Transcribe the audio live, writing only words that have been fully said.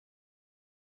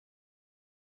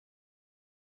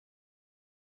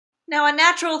Now, a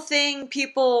natural thing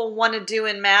people want to do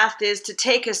in math is to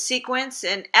take a sequence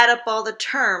and add up all the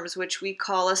terms, which we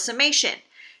call a summation.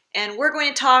 And we're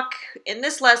going to talk in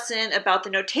this lesson about the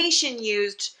notation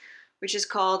used, which is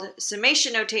called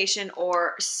summation notation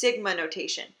or sigma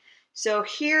notation. So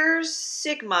here's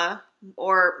sigma,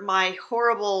 or my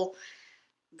horrible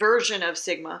version of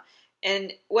sigma.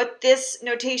 And what this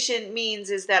notation means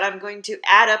is that I'm going to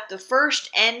add up the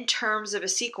first n terms of a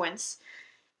sequence.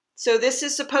 So this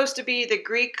is supposed to be the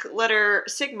Greek letter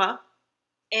sigma,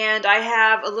 and I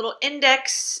have a little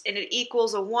index and it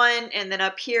equals a 1, and then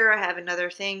up here I have another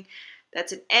thing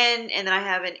that's an n, and then I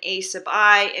have an a sub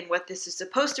I, and what this is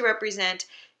supposed to represent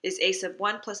is a sub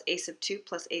 1 plus a sub 2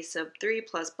 plus a sub 3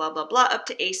 plus blah blah blah up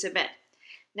to a sub n.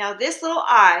 Now this little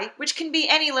I, which can be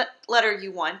any letter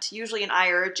you want, usually an I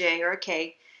or a J or a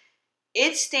K,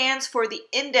 it stands for the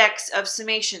index of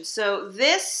summation. So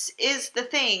this is the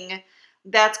thing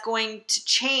that's going to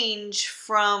change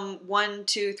from 1,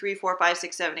 2, 3, 4, 5,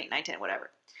 6, 7, 8, 9, 10,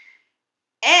 whatever.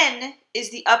 N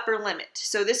is the upper limit.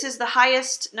 So this is the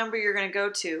highest number you're going to go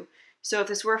to. So if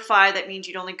this were 5, that means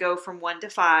you'd only go from 1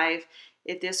 to 5.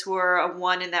 If this were a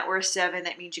 1 and that were a 7,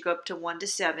 that means you go up to 1 to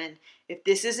 7. If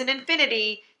this is an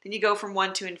infinity, then you go from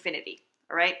 1 to infinity.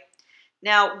 All right?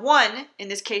 Now, 1, in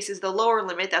this case, is the lower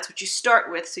limit. That's what you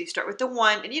start with. So you start with the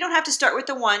 1, and you don't have to start with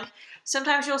the 1.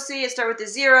 Sometimes you'll see it start with the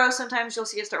 0. Sometimes you'll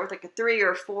see it start with like a 3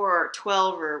 or a 4 or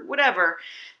 12 or whatever.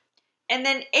 And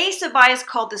then a sub I is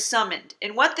called the summand.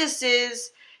 And what this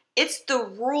is, it's the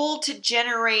rule to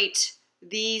generate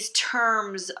these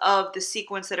terms of the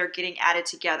sequence that are getting added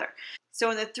together. So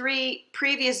in the 3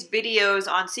 previous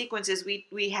videos on sequences,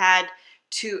 we had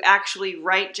to actually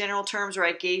write general terms, or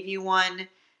I gave you one.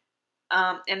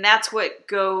 And that's what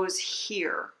goes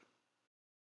here.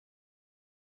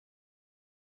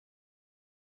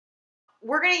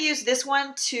 We're going to use this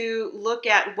one to look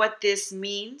at what this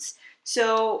means.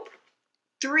 So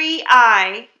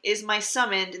 3i is my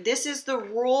summand. This is the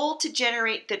rule to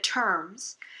generate the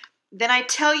terms. Then I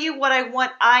tell you what I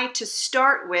want I to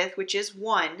start with, which is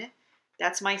 1.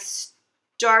 That's my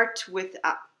start with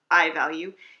I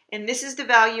value. And this is the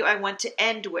value I want to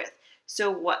end with.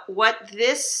 So what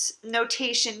this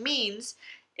notation means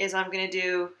is I'm going to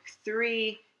do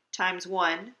 3 times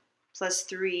 1 plus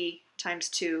 3 times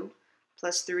 2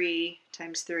 plus 3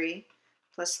 times 3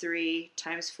 plus 3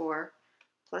 times 4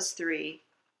 plus 3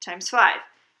 times 5.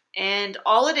 And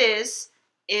all it is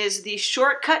the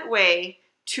shortcut way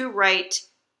to write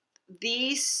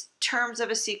these terms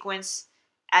of a sequence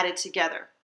added together.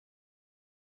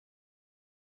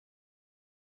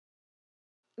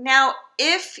 Now,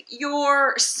 if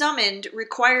your summand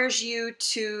requires you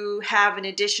to have an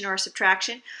addition or a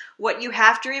subtraction, what you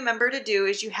have to remember to do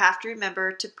is you have to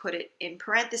remember to put it in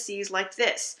parentheses like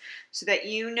this, so that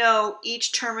you know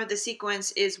each term of the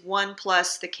sequence is 1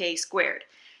 plus the k squared.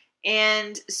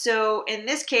 And so in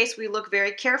this case, we look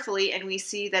very carefully and we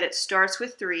see that it starts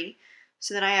with 3.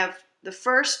 So then I have the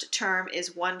first term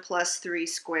is 1 plus 3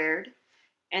 squared,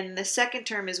 and the second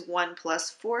term is 1 plus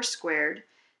 4 squared.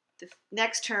 The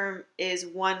next term is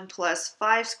 1 plus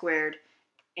 5 squared,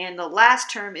 and the last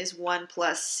term is 1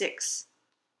 plus 6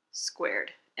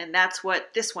 squared. And that's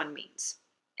what this one means.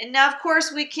 And now, of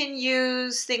course, we can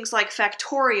use things like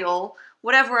factorial,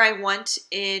 whatever I want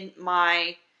in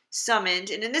my summand.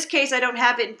 And in this case, I don't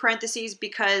have it in parentheses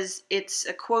because it's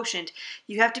a quotient.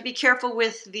 You have to be careful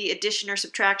with the addition or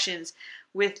subtractions.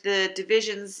 With the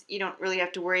divisions, you don't really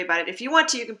have to worry about it. If you want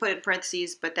to, you can put it in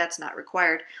parentheses, but that's not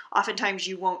required. Oftentimes,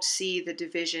 you won't see the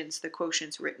divisions, the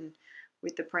quotients written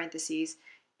with the parentheses.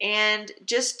 And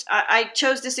I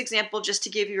chose this example just to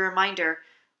give you a reminder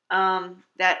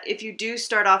that if you do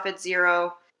start off at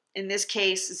 0, in this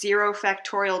case, 0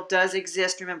 factorial does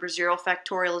exist. Remember, 0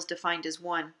 factorial is defined as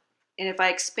 1. And if I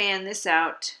expand this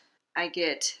out, I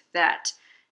get that.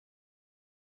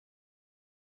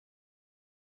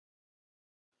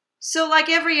 So like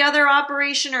every other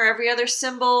operation or every other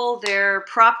symbol, there are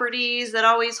properties that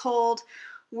always hold.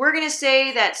 We're going to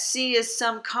say that C is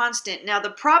some constant. Now the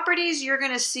properties you're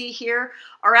going to see here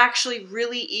are actually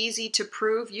really easy to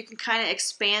prove. You can kind of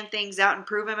expand things out and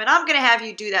prove them, and I'm going to have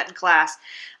you do that in class.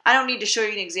 I don't need to show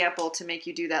you an example to make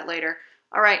you do that later.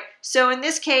 All right, so in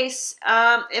this case,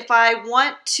 if I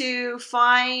want to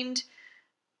find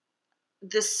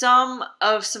the sum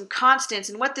of some constants,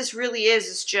 and what this really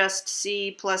is just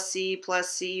C plus C plus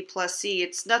C plus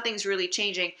C. Nothing's really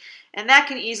changing, and that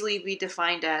can easily be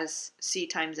defined as C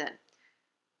times N.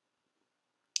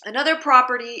 Another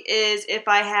property is if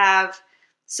I have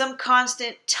some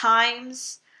constant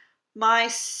times my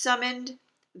summand,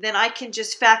 then I can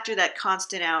just factor that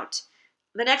constant out.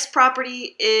 The next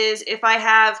property is if I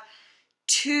have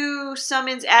two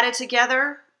summons added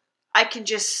together, I can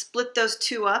just split those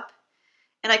two up,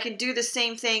 and I can do the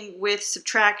same thing with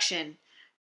subtraction.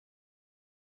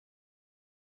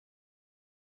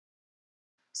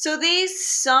 So these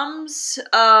sums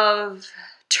of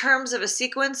terms of a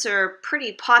sequence are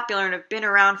pretty popular and have been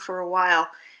around for a while,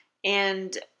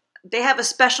 and they have a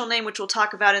special name which we'll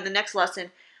talk about in the next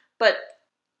lesson. But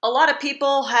a lot of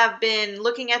people have been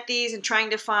looking at these and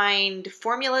trying to find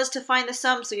formulas to find the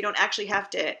sum so you don't actually have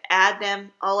to add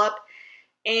them all up.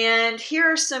 And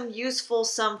here are some useful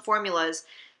sum formulas.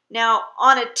 Now,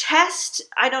 on a test,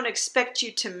 I don't expect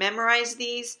you to memorize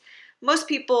these. Most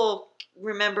people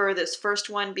remember this first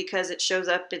one because it shows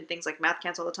up in things like math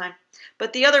camps all the time.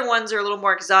 But the other ones are a little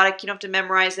more exotic. You don't have to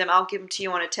memorize them. I'll give them to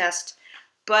you on a test.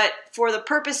 But for the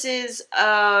purposes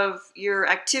of your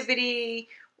activity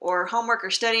or homework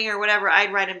or studying or whatever,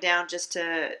 I'd write them down just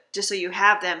so you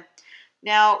have them.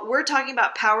 Now, we're talking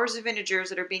about powers of integers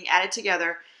that are being added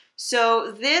together.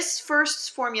 So this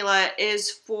first formula is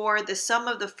for the sum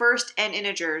of the first n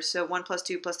integers. So 1 plus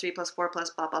 2 plus 3 plus 4 plus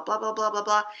blah, blah, blah, blah, blah, blah,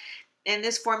 blah. And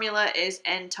this formula is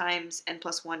n times n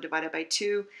plus 1 divided by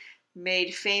 2,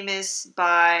 made famous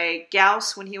by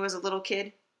Gauss when he was a little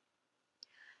kid.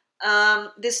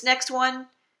 This next one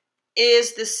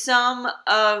is the sum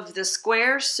of the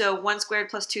squares. So 1 squared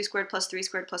plus 2 squared plus 3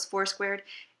 squared plus 4 squared.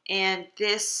 And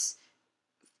this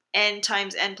n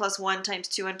times n plus 1 times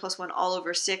 2n plus 1 all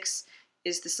over 6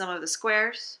 is the sum of the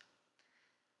squares.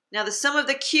 Now the sum of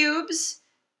the cubes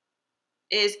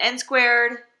is n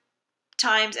squared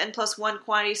times n plus 1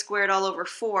 quantity squared all over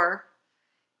 4.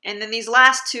 And then these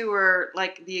last two are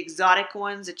like the exotic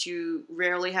ones that you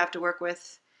rarely have to work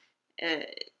with.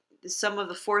 The sum of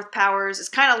the fourth powers is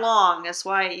kind of long. That's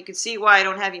why you can see why I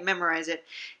don't have you memorize it.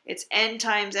 It's n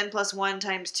times n plus 1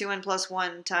 times 2n plus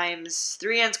 1 times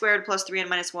 3n squared plus 3n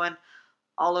minus 1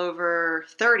 all over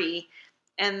 30.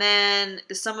 And then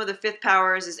the sum of the fifth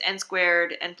powers is n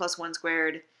squared, n plus 1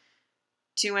 squared,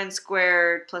 2n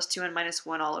squared plus 2n minus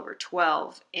 1 all over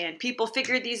 12. And people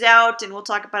figured these out, and we'll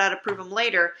talk about how to prove them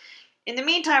later. In the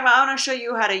meantime, I want to show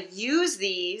you how to use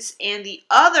these and the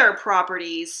other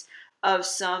properties of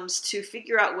sums to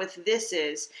figure out what this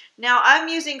is. Now, I'm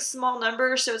using small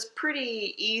numbers, so it's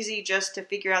pretty easy just to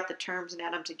figure out the terms and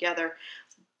add them together.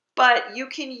 But you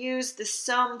can use the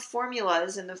sum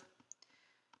formulas and the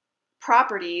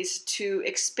properties to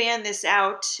expand this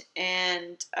out,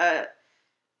 and I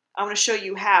want to show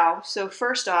you how. So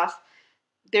first off,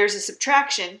 there's a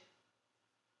subtraction.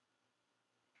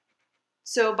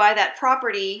 So by that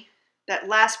property, that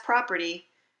last property,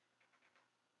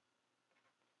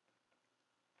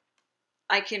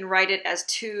 I can write it as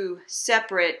two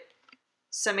separate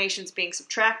summations being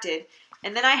subtracted.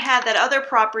 And then I had that other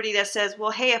property that says,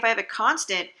 well, hey, if I have a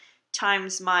constant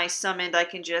times my summand, I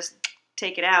can just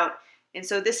take it out. And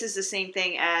so this is the same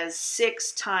thing as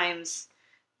 6 times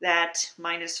that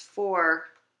minus 4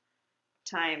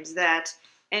 times that.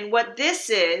 And what this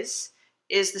is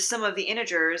the sum of the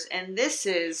integers, and this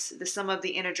is the sum of the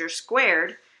integers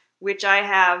squared, which I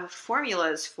have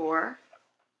formulas for.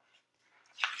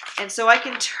 And so I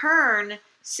can turn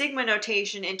sigma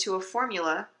notation into a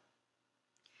formula.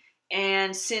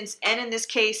 And since n in this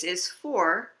case is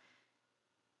 4,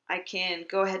 I can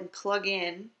go ahead and plug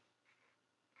in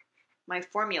my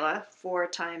formula, 4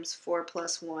 times 4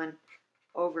 plus 1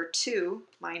 over 2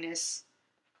 minus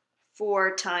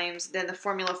 4 times then the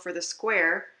formula for the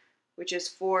square, which is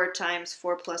 4 times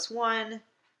 4 plus 1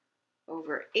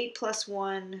 over 8 plus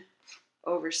 1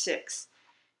 over 6.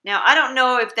 Now, I don't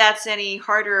know if that's any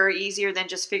harder or easier than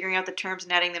just figuring out the terms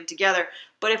and adding them together,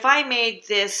 but if I made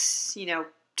this,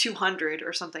 200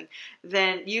 or something,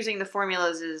 then using the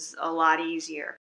formulas is a lot easier.